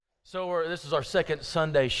This is our second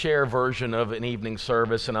Sunday share version of an evening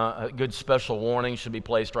service, and a good special warning should be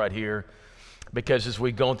placed right here, because as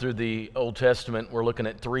we go through the Old Testament, we're looking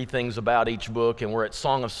at three things about each book, and we're at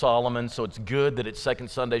Song of Solomon, so it's good that it's second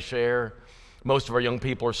Sunday share. Most of our young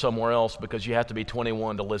people are somewhere else because you have to be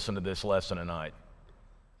 21 to listen to this lesson tonight.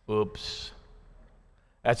 Oops.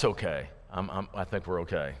 That's okay. I think we're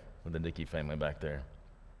okay with the Dickey family back there.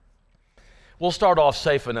 We'll start off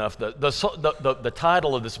safe enough. The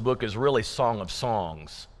title of this book is really Song of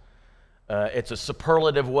Songs. It's a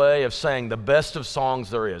superlative way of saying the best of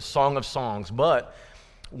songs there is, Song of Songs. But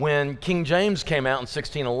when King James came out in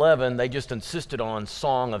 1611, they just insisted on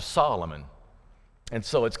Song of Solomon. And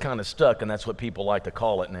so it's kind of stuck, and that's what people like to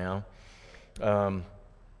call it now.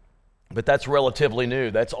 But that's relatively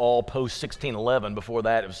new. That's all post-1611. Before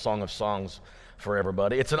that, it was Song of Songs for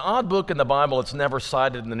everybody. It's an odd book in the Bible. It's never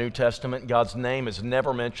cited in the New Testament. God's name is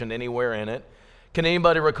never mentioned anywhere in it. Can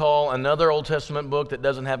anybody recall another Old Testament book that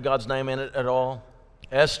doesn't have God's name in it at all?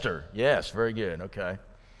 Esther. Yes, very good. Okay.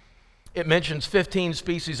 It mentions 15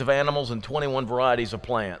 species of animals and 21 varieties of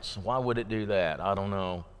plants. Why would it do that? I don't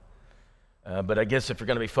know. But I guess if you're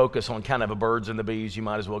going to be focused on kind of the birds and the bees, you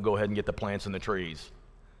might as well go ahead and get the plants and the trees.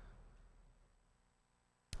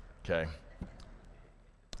 Okay.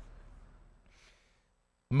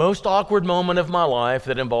 Most awkward moment of my life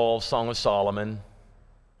that involves Song of Solomon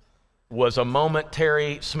was a moment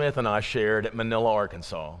Terry Smith and I shared at Manila,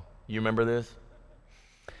 Arkansas. You remember this?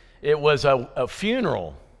 It was a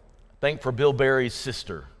funeral, I think, for Bill Berry's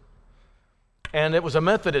sister. And it was a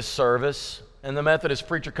Methodist service, and the Methodist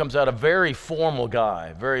preacher comes out, a very formal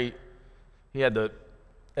guy, he had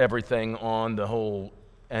everything on the whole,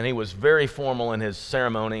 and he was very formal in his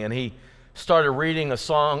ceremony, and he started reading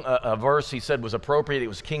a verse he said was appropriate. It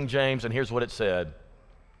was King James, and here's what it said.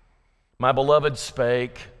 My beloved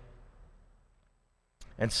spake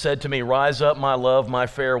and said to me, rise up, my love, my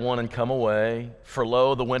fair one, and come away. For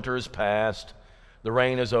lo, the winter is past, the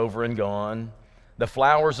rain is over and gone. The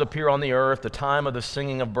flowers appear on the earth, the time of the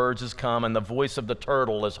singing of birds is come, and the voice of the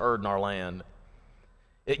turtle is heard in our land.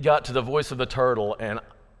 It got to the voice of the turtle, and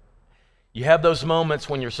you have those moments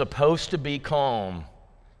when you're supposed to be calm.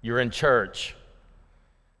 You're in church,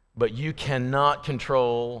 but you cannot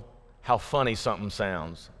control how funny something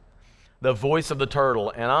sounds. The voice of the turtle,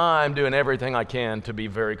 and I'm doing everything I can to be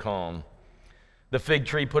very calm. The fig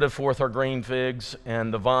tree putteth forth her green figs,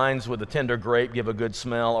 and the vines with the tender grape give a good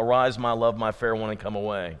smell. Arise, my love, my fair one, and come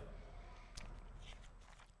away.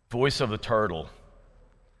 Voice of the turtle.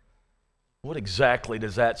 What exactly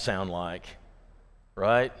does that sound like,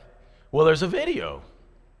 right? Well, there's a video.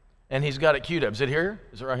 And he's got it queued up. Is it here?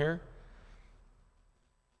 Is it right here?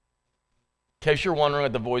 In case you're wondering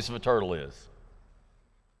what the voice of a turtle is.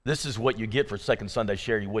 This is what you get for second Sunday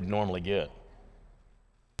share you wouldn't normally get.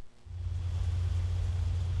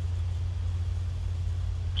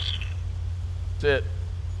 That's it.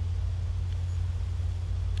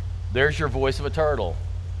 There's your voice of a turtle.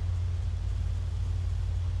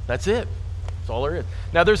 That's it. That's all there is.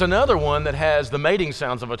 Now, there's another one that has the mating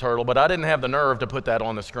sounds of a turtle, but I didn't have the nerve to put that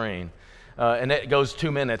on the screen. And it goes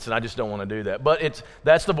 2 minutes, and I just don't want to do that. But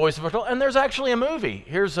that's the voice of a turtle. And there's actually a movie.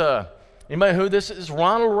 Here's anybody who this is?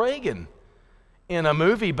 Ronald Reagan in a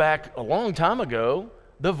movie back a long time ago,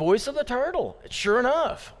 The Voice of the Turtle. Sure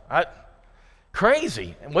enough.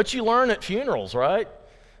 Crazy. And what you learn at funerals, right?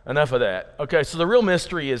 Enough of that. Okay, so the real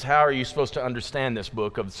mystery is, how are you supposed to understand this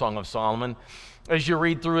book of the Song of Solomon? As you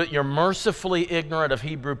read through it, you're mercifully ignorant of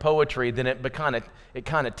Hebrew poetry, then it kind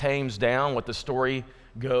of tames down what the story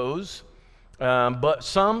goes. But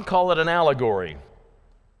some call it an allegory.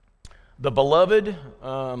 The beloved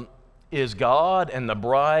is God, and the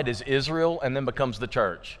bride is Israel, and then becomes the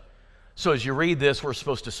church. So as you read this, we're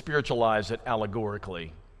supposed to spiritualize it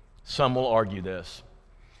allegorically. Some will argue this.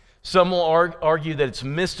 Some will argue that it's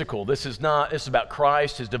mystical. This is about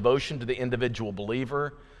Christ, his devotion to the individual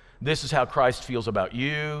believer. This is how Christ feels about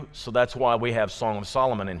you, so that's why we have Song of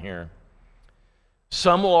Solomon in here.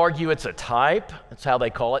 Some will argue it's a type. That's how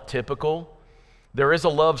they call it, typical. There is a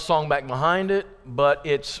love song back behind it, but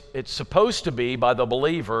it's supposed to be, by the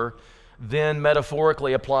believer, then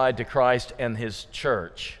metaphorically applied to Christ and his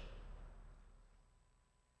church.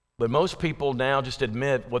 But most people now just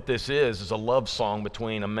admit what this is a love song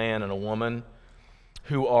between a man and a woman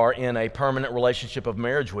who are in a permanent relationship of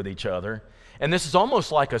marriage with each other. And this is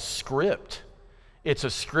almost like a script. It's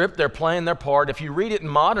a script. They're playing their part. If you read it in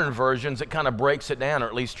modern versions, it kind of breaks it down, or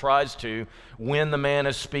at least tries to, when the man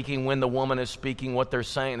is speaking, when the woman is speaking, what they're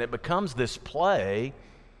saying. It becomes this play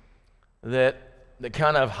that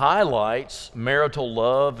kind of highlights marital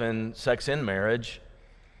love and sex in marriage,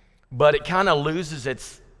 but it kind of loses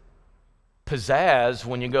its pizzazz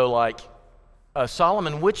when you go like,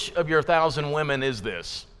 Solomon, which of your 1,000 women is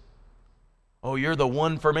this? Oh, you're the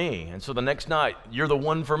one for me. And so the next night, you're the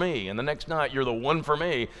one for me. And the next night, you're the one for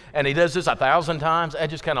me. And he does this 1,000 times.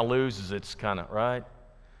 That just kind of loses its kind of, right?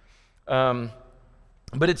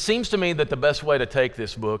 But it seems to me that the best way to take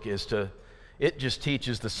this book is it just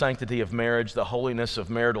teaches the sanctity of marriage, the holiness of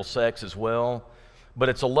marital sex as well. But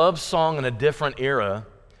it's a love song in a different era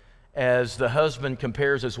as the husband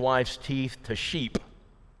compares his wife's teeth to sheep.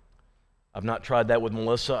 I've not tried that with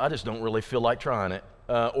Melissa. I just don't really feel like trying it.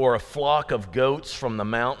 Or a flock of goats from the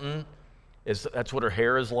mountain. That's what her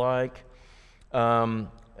hair is like. And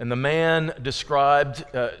the man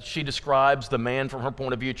she describes the man from her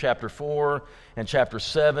point of view, chapter 4 and chapter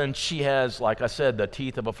 7. She has, like I said, the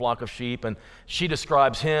teeth of a flock of sheep, and she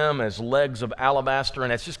describes him as legs of alabaster,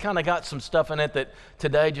 and it's just kind of got some stuff in it that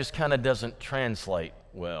today just kind of doesn't translate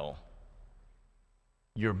well.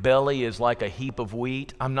 Your belly is like a heap of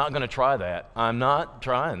wheat. I'm not going to try that. I'm not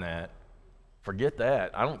trying that. Forget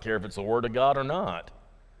that. I don't care if it's the Word of God or not.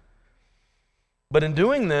 But in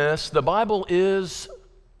doing this, the Bible is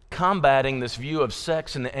combating this view of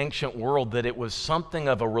sex in the ancient world, that it was something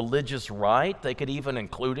of a religious rite. They could even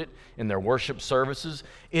include it in their worship services.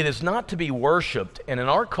 It is not to be worshiped, and in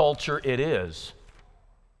our culture, it is.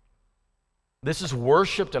 This is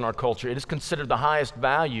worshiped in our culture. It is considered the highest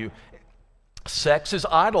value. Sex is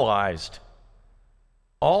idolized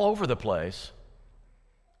all over the place.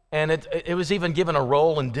 And it was even given a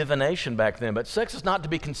role in divination back then. But sex is not to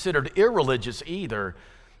be considered irreligious either.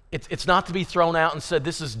 It's not to be thrown out and said,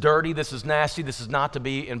 this is dirty, this is nasty, this is not to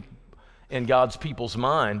be in God's people's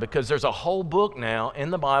mind, because there's a whole book now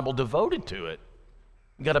in the Bible devoted to it.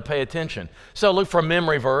 You've got to pay attention. So look for a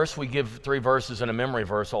memory verse. We give 3 verses and a memory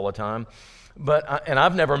verse all the time. And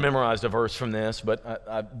I've never memorized a verse from this, but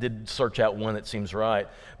I did search out one that seems right.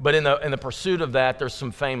 But in the pursuit of that, there's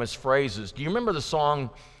some famous phrases. Do you remember the song,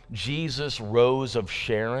 Jesus, Rose of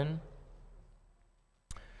Sharon?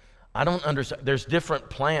 I don't understand. There's different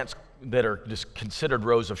plants that are just considered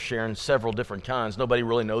Rose of Sharon, several different kinds. Nobody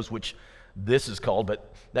really knows which this is called,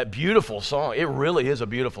 but that beautiful song, it really is a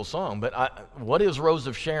beautiful song. But what is Rose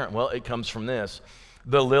of Sharon? Well, it comes from this.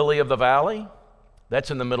 The lily of the valley, that's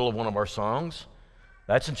in the middle of one of our songs.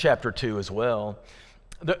 That's in chapter 2 as well.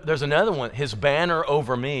 There's another one, his banner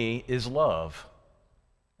over me is love.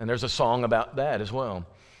 And there's a song about that as well.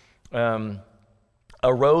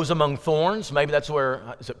 A rose among thorns, maybe that's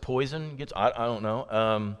where, is it poison gets? I don't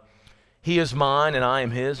know. He is mine and I am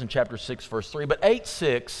his in chapter 6, verse 3. But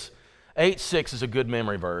 8:6 is a good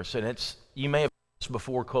memory verse, and you may have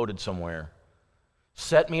before quoted somewhere.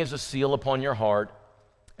 Set me as a seal upon your heart,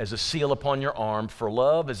 as a seal upon your arm, for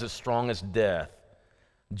love is as strong as death.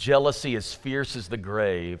 Jealousy as fierce as the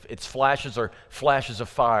grave. Its flashes are flashes of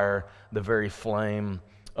fire, the very flame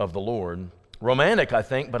of the Lord. Romantic, I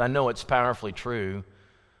think, but I know it's powerfully true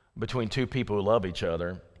between two people who love each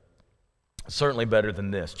other. Certainly better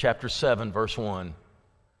than this. Chapter 7, verse 1.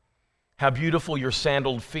 How beautiful your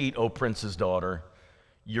sandaled feet, O prince's daughter.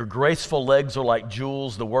 Your graceful legs are like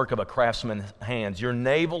jewels, the work of a craftsman's hands. Your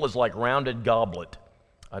navel is like rounded goblet.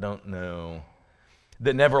 I don't know.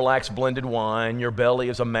 That never lacks blended wine. Your belly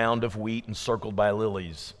is a mound of wheat encircled by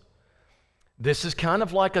lilies. This is kind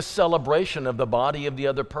of like a celebration of the body of the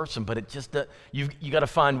other person, but it just you got to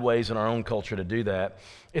find ways in our own culture to do that.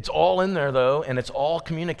 It's all in there, though, and it's all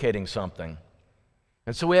communicating something.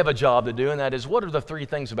 And so we have a job to do, and that is, what are the 3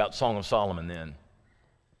 things about Song of Solomon then?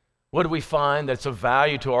 What do we find that's of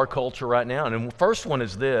value to our culture right now? And the first one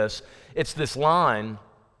is this. It's this line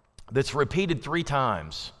that's repeated 3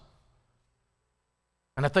 times.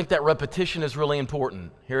 And I think that repetition is really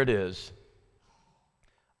important. Here it is.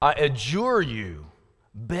 I adjure you,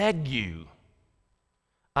 beg you,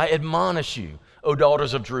 I admonish you, O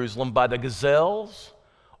daughters of Jerusalem, by the gazelles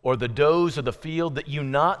or the does of the field, that you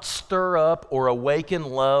not stir up or awaken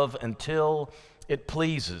love until it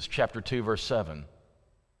pleases. Chapter 2, verse 7.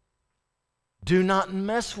 Do not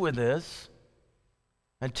mess with this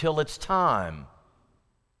until it's time.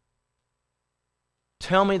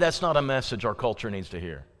 Tell me that's not a message our culture needs to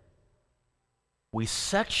hear. We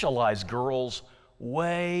sexualize girls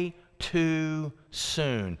way too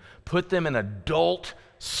soon. Put them in adult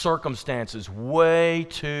circumstances way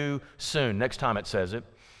too soon. Next time it says it.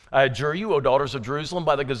 I adjure you, O daughters of Jerusalem,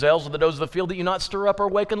 by the gazelles of the does of the field, that you not stir up or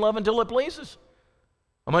awaken love until it pleases.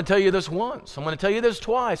 I'm going to tell you this once. I'm going to tell you this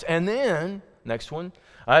twice. And then, next one.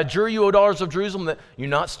 I adjure you, O daughters of Jerusalem, that you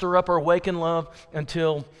not stir up or awaken love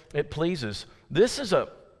until it pleases. This is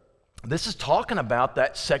talking about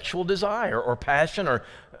that sexual desire or passion or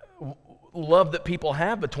love that people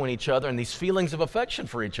have between each other and these feelings of affection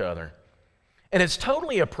for each other. And it's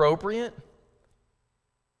totally appropriate,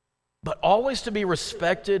 but always to be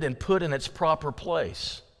respected and put in its proper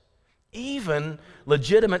place. Even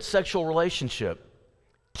legitimate sexual relationship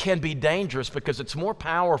can be dangerous because it's more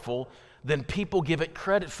powerful than people give it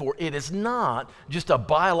credit for. It is not just a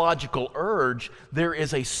biological urge. There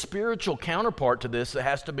is a spiritual counterpart to this that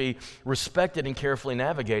has to be respected and carefully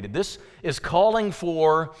navigated. This is calling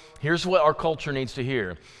for, here's what our culture needs to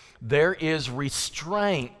hear. There is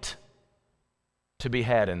restraint to be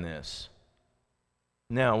had in this.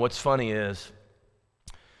 Now, what's funny is,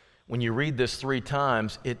 when you read this 3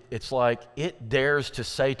 times, it's like it dares to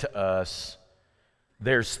say to us,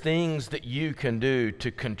 there's things that you can do to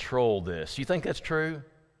control this. You think that's true?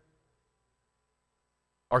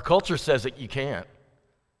 Our culture says that you can't.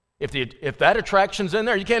 If that attraction's in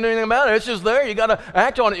there, you can't do anything about it. It's just there. You got to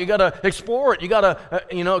act on it. You got to explore it. You got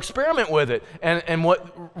to, experiment with it. And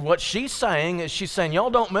what she's saying is, she's saying, y'all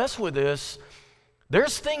don't mess with this.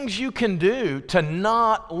 There's things you can do to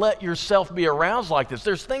not let yourself be aroused like this.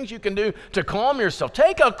 There's things you can do to calm yourself.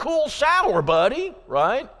 Take a cool shower, buddy,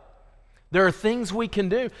 right? There are things we can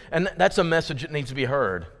do, and that's a message that needs to be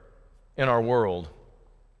heard in our world.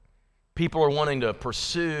 People are wanting to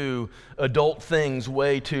pursue adult things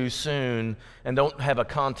way too soon and don't have a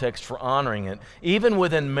context for honoring it. Even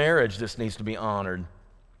within marriage, this needs to be honored.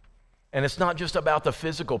 And it's not just about the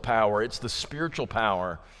physical power, it's the spiritual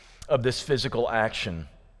power of this physical action.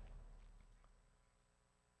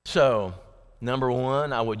 So, number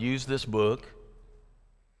 1, I would use this book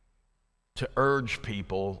to urge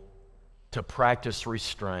people to practice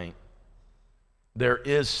restraint. There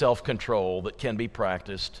is self-control that can be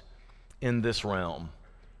practiced in this realm.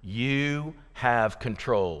 You have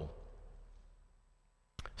control.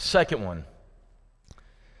 Second one,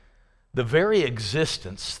 the very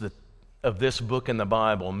existence of this book in the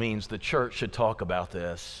Bible means the church should talk about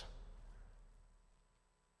this.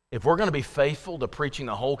 If we're going to be faithful to preaching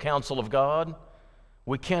the whole counsel of God,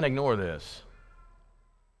 we can't ignore this.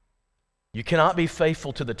 You cannot be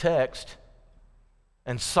faithful to the text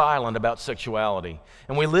and silent about sexuality.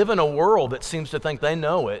 And we live in a world that seems to think they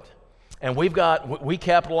know it, and we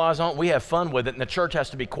capitalize on it, we have fun with it, and the church has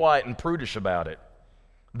to be quiet and prudish about it.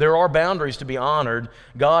 There are boundaries to be honored.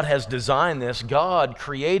 God has designed this. God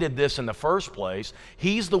created this in the first place.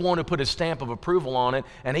 He's the one who put his stamp of approval on it,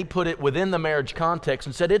 and he put it within the marriage context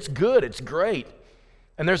and said, it's good, it's great.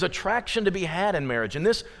 And there's attraction to be had in marriage. And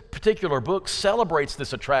this particular book celebrates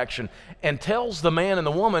this attraction and tells the man and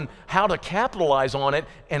the woman how to capitalize on it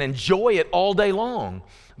and enjoy it all day long.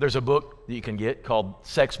 There's a book that you can get called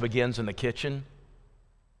Sex Begins in the Kitchen.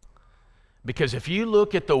 Because if you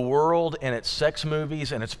look at the world and its sex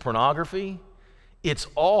movies and its pornography, it's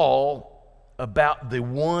all about the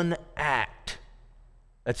one act.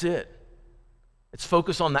 That's it. It's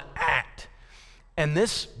focused on the act. And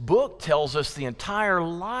this book tells us the entire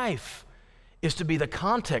life is to be the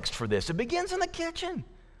context for this. It begins in the kitchen.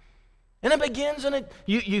 And it begins in it.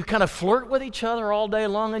 You kind of flirt with each other all day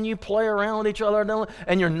long, and you play around with each other,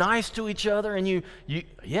 and you're nice to each other, and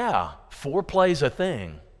foreplay's a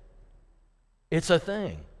thing. It's a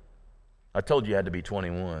thing. I told you had to be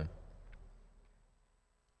 21.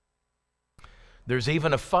 There's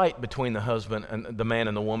even a fight between the husband and the man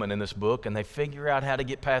and the woman in this book, and they figure out how to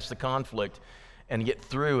get past the conflict and get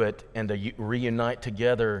through it and to reunite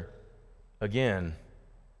together again.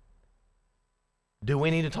 Do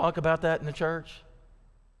we need to talk about that in the church?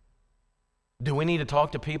 Do we need to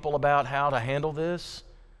talk to people about how to handle this?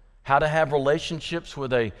 How to have relationships where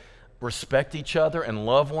they respect each other and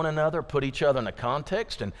love one another, put each other in a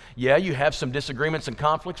context. And yeah, you have some disagreements and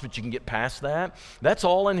conflicts, but you can get past that. That's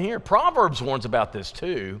all in here. Proverbs warns about this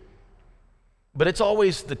too. But it's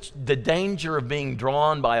always the danger of being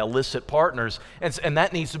drawn by illicit partners, and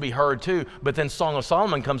that needs to be heard too. But then Song of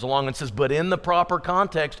Solomon comes along and says, but in the proper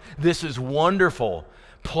context, this is wonderful.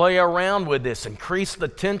 Play around with this, increase the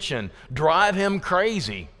tension, drive him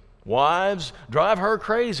crazy. Wives, drive her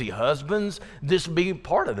crazy. Husbands, just be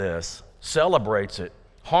part of this. Celebrates it.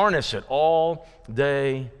 Harness it all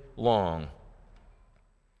day long.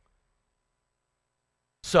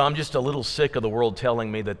 So I'm just a little sick of the world telling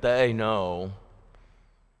me that they know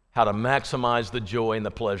how to maximize the joy and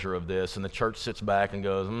the pleasure of this, and the church sits back and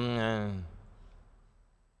goes,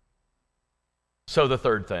 So the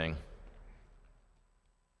third thing.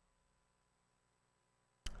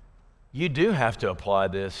 You do have to apply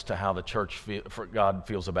this to how the church, God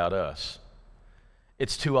feels about us.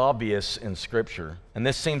 It's too obvious in Scripture, and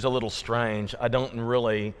this seems a little strange. I don't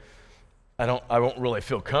really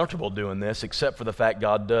feel comfortable doing this, except for the fact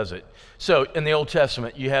God does it. So in the Old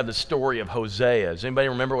Testament, you have the story of Hosea. Does anybody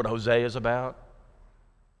remember what Hosea is about?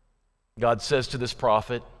 God says to this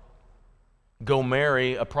prophet, go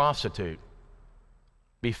marry a prostitute.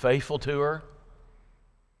 Be faithful to her,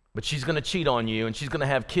 but she's going to cheat on you, and she's going to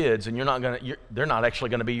have kids, and they're not actually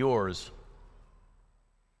going to be yours.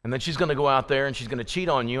 And then she's going to go out there, and she's going to cheat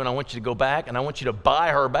on you, and I want you to go back, and I want you to buy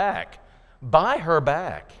her back. Buy her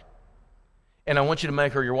back. And I want you to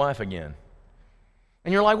make her your wife again.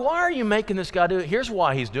 And you're like, why are you making this guy do it? Here's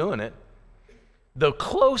why he's doing it. The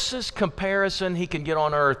closest comparison he can get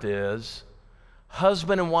on earth is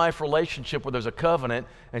husband and wife relationship where there's a covenant,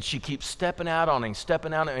 and she keeps stepping out on him,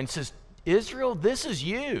 and says, Israel, this is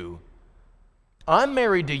you. I'm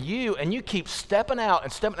married to you, and you keep stepping out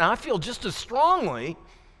and stepping. And I feel just as strongly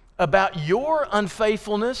about your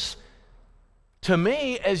unfaithfulness to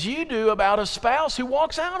me as you do about a spouse who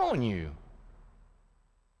walks out on you.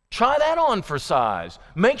 Try that on for size.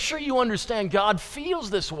 Make sure you understand God feels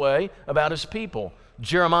this way about his people.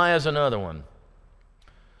 Jeremiah is another one.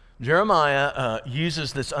 Jeremiah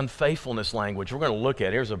uses this unfaithfulness language. We're going to look at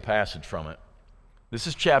it. Here's a passage from it. This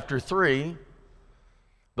is chapter 3.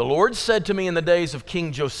 The Lord said to me in the days of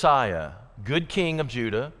King Josiah, good king of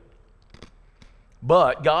Judah,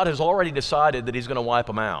 but God has already decided that he's going to wipe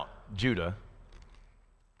them out, Judah.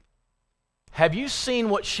 Have you seen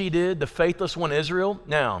what she did, the faithless one, Israel?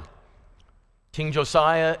 Now, King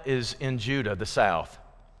Josiah is in Judah, the south.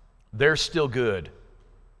 They're still good.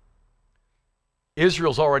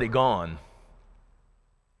 Israel's already gone.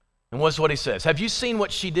 And what's what he says? Have you seen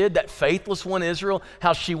what she did, that faithless one, Israel?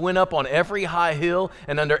 How she went up on every high hill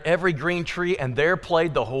and under every green tree and there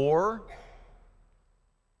played the whore?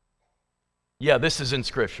 Yeah, this is in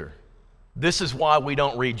Scripture. This is why we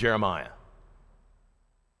don't read Jeremiah.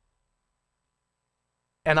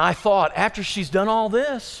 And I thought, after she's done all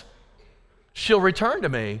this, she'll return to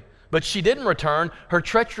me. But she didn't return. Her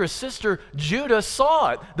treacherous sister, Judah,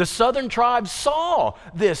 saw it. The southern tribes saw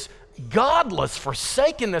this godless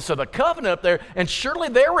forsakenness of the covenant up there, and surely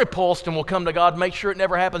they're repulsed and will come to God and make sure it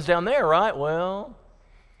never happens down there, right? Well,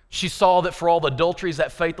 she saw that for all the adulteries,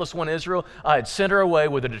 that faithless one, Israel, I had sent her away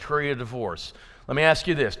with a decree of divorce. Let me ask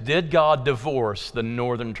you this. Did God divorce the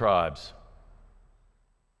northern tribes?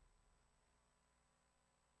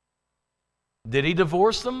 Did he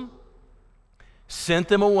divorce them? Sent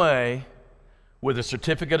them away with a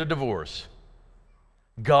certificate of divorce.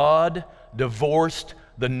 God divorced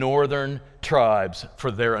the northern tribes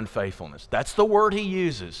for their unfaithfulness. That's the word he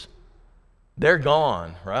uses. They're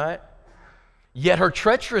gone, right? Yet her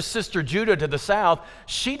treacherous sister Judah to the south,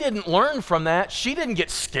 she didn't learn from that. She didn't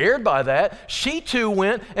get scared by that. She too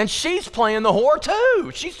went, and she's playing the whore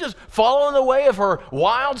too. She's just following the way of her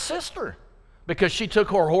wild sister. Because she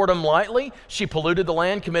took her whoredom lightly, she polluted the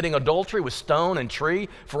land, committing adultery with stone and tree.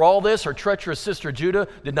 For all this, her treacherous sister Judah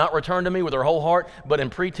did not return to me with her whole heart, but in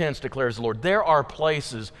pretense, declares the Lord. There are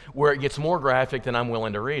places where it gets more graphic than I'm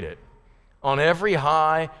willing to read it. On every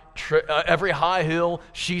high hill,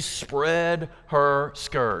 she spread her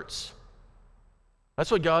skirts.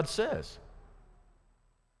 That's what God says.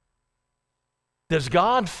 Does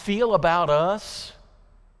God feel about us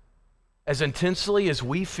as intensely as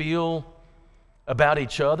we feel about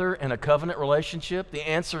each other in a covenant relationship? The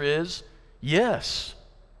answer is yes.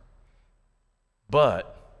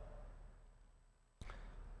 But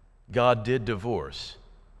God did divorce.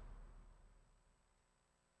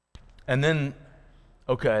 And then,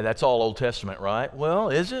 okay, that's all Old Testament, right? Well,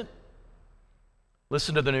 is it?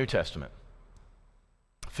 Listen to the New Testament.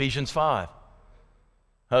 Ephesians 5.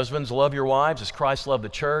 Husbands, love your wives as Christ loved the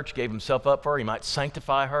church, gave himself up for her. He might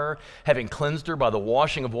sanctify her, having cleansed her by the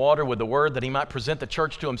washing of water with the word, that he might present the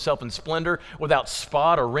church to himself in splendor, without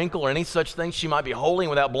spot or wrinkle or any such thing. She might be holy and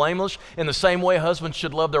without blameless. In the same way, husbands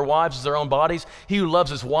should love their wives as their own bodies. He who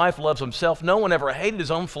loves his wife loves himself. No one ever hated his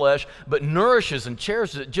own flesh, but nourishes and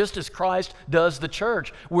cherishes it, just as Christ does the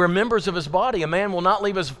church. We're members of his body. A man will not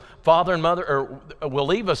leave his father and mother, or will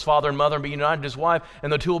leave his father and mother and be united to his wife,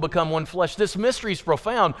 and the two will become one flesh. This mystery is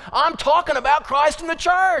profound. I'm talking about Christ and the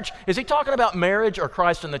church. Is he talking about marriage or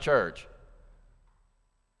Christ and the church?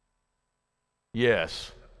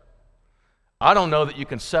 Yes. I don't know that you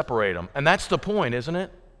can separate them. And that's the point, isn't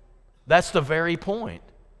it? That's the very point.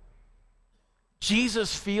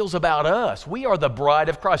 Jesus feels about us. We are the bride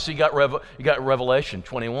of Christ. So you got Revelation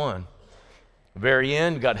 21. Very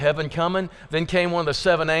end, got heaven coming. Then came one of the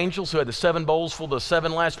seven angels who had the seven bowls full of the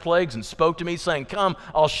seven last plagues and spoke to me, saying, "Come,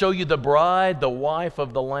 I'll show you the bride, the wife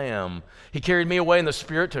of the Lamb." He carried me away in the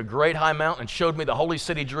Spirit to a great high mountain and showed me the holy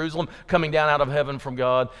city Jerusalem coming down out of heaven from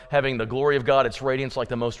God, having the glory of God, its radiance like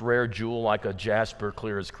the most rare jewel, like a jasper,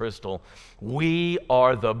 clear as crystal. We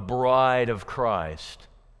are the bride of Christ.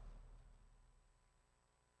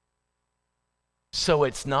 So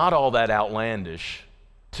it's not all that outlandish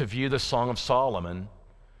to view the Song of Solomon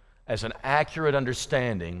as an accurate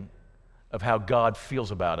understanding of how God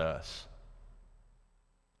feels about us.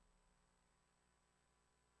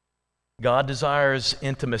 God desires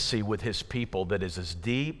intimacy with his people that is as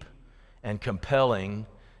deep and compelling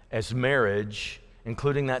as marriage,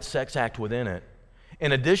 including that sex act within it.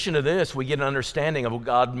 In addition to this, we get an understanding of what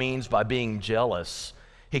God means by being jealous.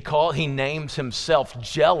 He names himself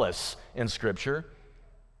jealous in Scripture,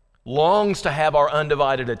 longs to have our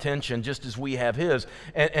undivided attention just as we have his.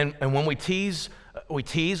 And when we tease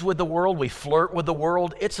with the world, we flirt with the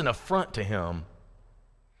world, it's an affront to him.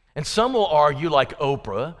 And some will argue, like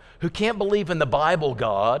Oprah, who can't believe in the Bible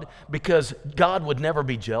God because God would never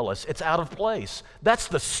be jealous. It's out of place. That's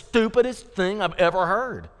the stupidest thing I've ever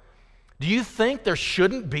heard. Do you think there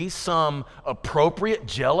shouldn't be some appropriate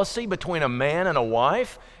jealousy between a man and a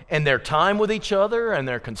wife and their time with each other and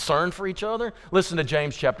their concern for each other? Listen to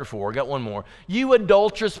James chapter 4. I got one more. You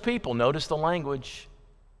adulterous people, notice the language.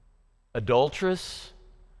 Adulterous,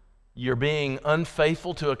 you're being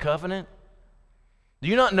unfaithful to a covenant. Do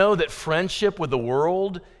you not know that friendship with the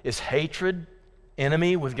world is hatred,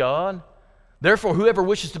 enemy with God? Therefore, whoever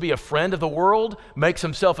wishes to be a friend of the world makes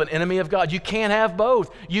himself an enemy of God. You can't have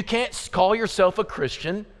both. You can't call yourself a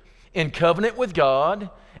Christian in covenant with God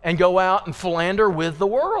and go out and philander with the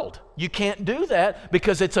world. You can't do that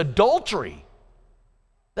because it's adultery.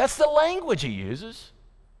 That's the language he uses.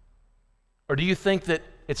 Or do you think that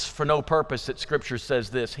it's for no purpose that Scripture says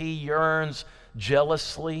this? He yearns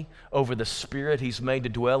jealously over the Spirit he's made to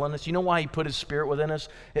dwell in us. You know why he put his Spirit within us?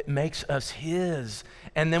 It makes us his.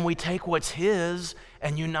 And then we take what's his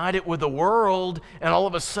and unite it with the world, and all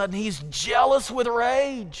of a sudden he's jealous with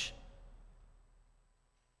rage.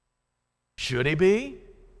 Should he be?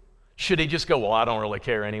 Should he just go, well, I don't really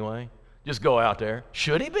care anyway? Just go out there.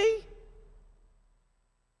 Should he be?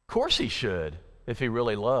 Of course he should, if he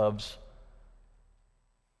really loves.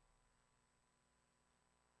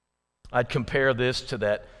 I'd compare this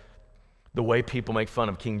to the way people make fun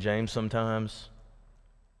of King James sometimes.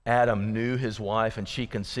 Adam knew his wife and she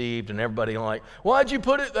conceived, and everybody like, why'd you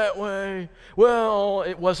put it that way? Well,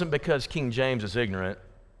 it wasn't because King James is ignorant.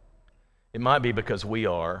 It might be because we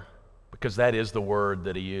are, because that is the word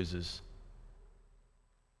that he uses.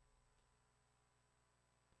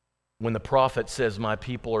 When the prophet says, my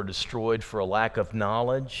people are destroyed for a lack of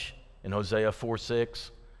knowledge, in Hosea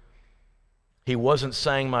 4:6, he wasn't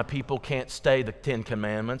saying my people can't stay the 10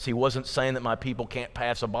 Commandments. He wasn't saying that my people can't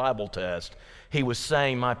pass a Bible test. He was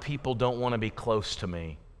saying my people don't want to be close to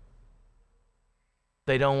me.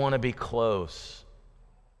 They don't want to be close.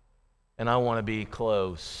 And I want to be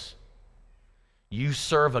close. You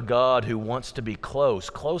serve a God who wants to be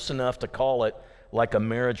close enough to call it like a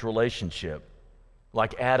marriage relationship.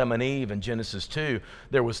 Like Adam and Eve in Genesis 2,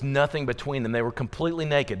 there was nothing between them. They were completely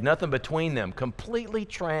naked, nothing between them, completely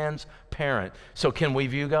transparent. So can we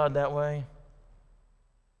view God that way?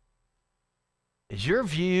 Is your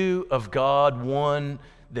view of God one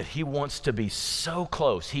that he wants to be so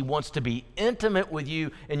close? He wants to be intimate with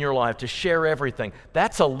you in your life, to share everything.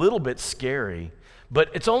 That's a little bit scary, but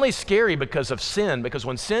it's only scary because of sin, because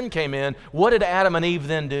when sin came in, what did Adam and Eve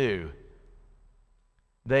then do?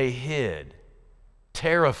 They hid.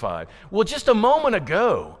 Terrified. Well, just a moment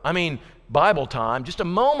ago, Bible time, just a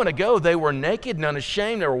moment ago, they were naked and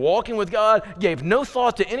unashamed. They were walking with God, gave no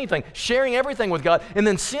thought to anything, sharing everything with God. And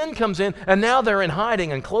then sin comes in, and now they're in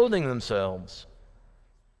hiding and clothing themselves.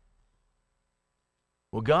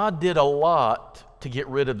 Well, God did a lot to get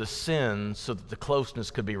rid of the sin so that the closeness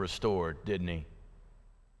could be restored, didn't he?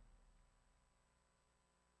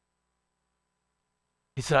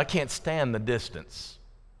 He said, I can't stand the distance.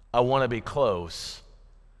 I want to be close.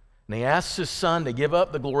 And he asks his son to give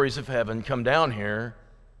up the glories of heaven, come down here,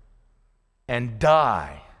 and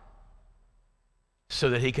die so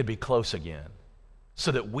that he could be close again,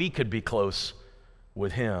 so that we could be close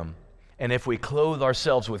with him. And if we clothe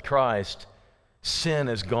ourselves with Christ, sin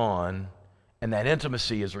is gone, and that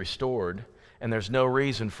intimacy is restored, and there's no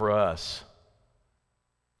reason for us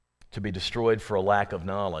to be destroyed for a lack of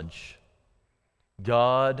knowledge.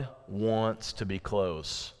 God wants to be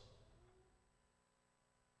close.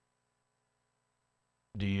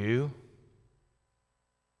 Do you?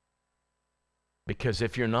 Because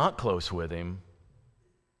if you're not close with him,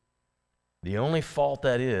 the only fault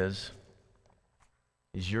that is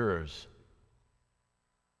yours.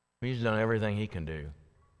 He's done everything he can do.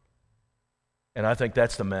 And I think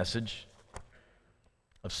that's the message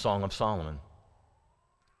of Song of Solomon.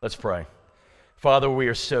 Let's pray. Father, we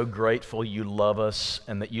are so grateful you love us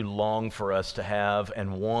and that you long for us to have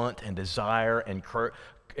and want and desire and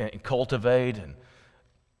and cultivate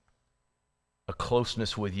a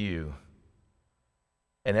closeness with you.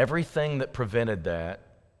 And everything that prevented that,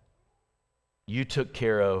 you took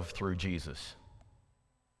care of through Jesus.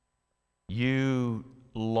 You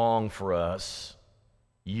long for us.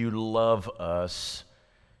 You love us.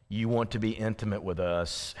 You want to be intimate with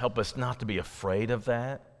us. Help us not to be afraid of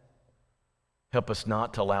that. Help us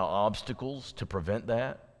not to allow obstacles to prevent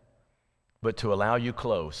that, but to allow you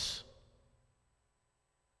close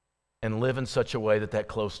and live in such a way that that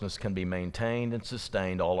closeness can be maintained and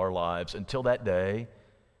sustained all our lives until that day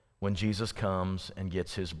when Jesus comes and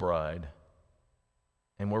gets his bride.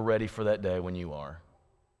 And we're ready for that day when you are.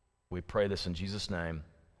 We pray this in Jesus' name.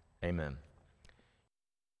 Amen.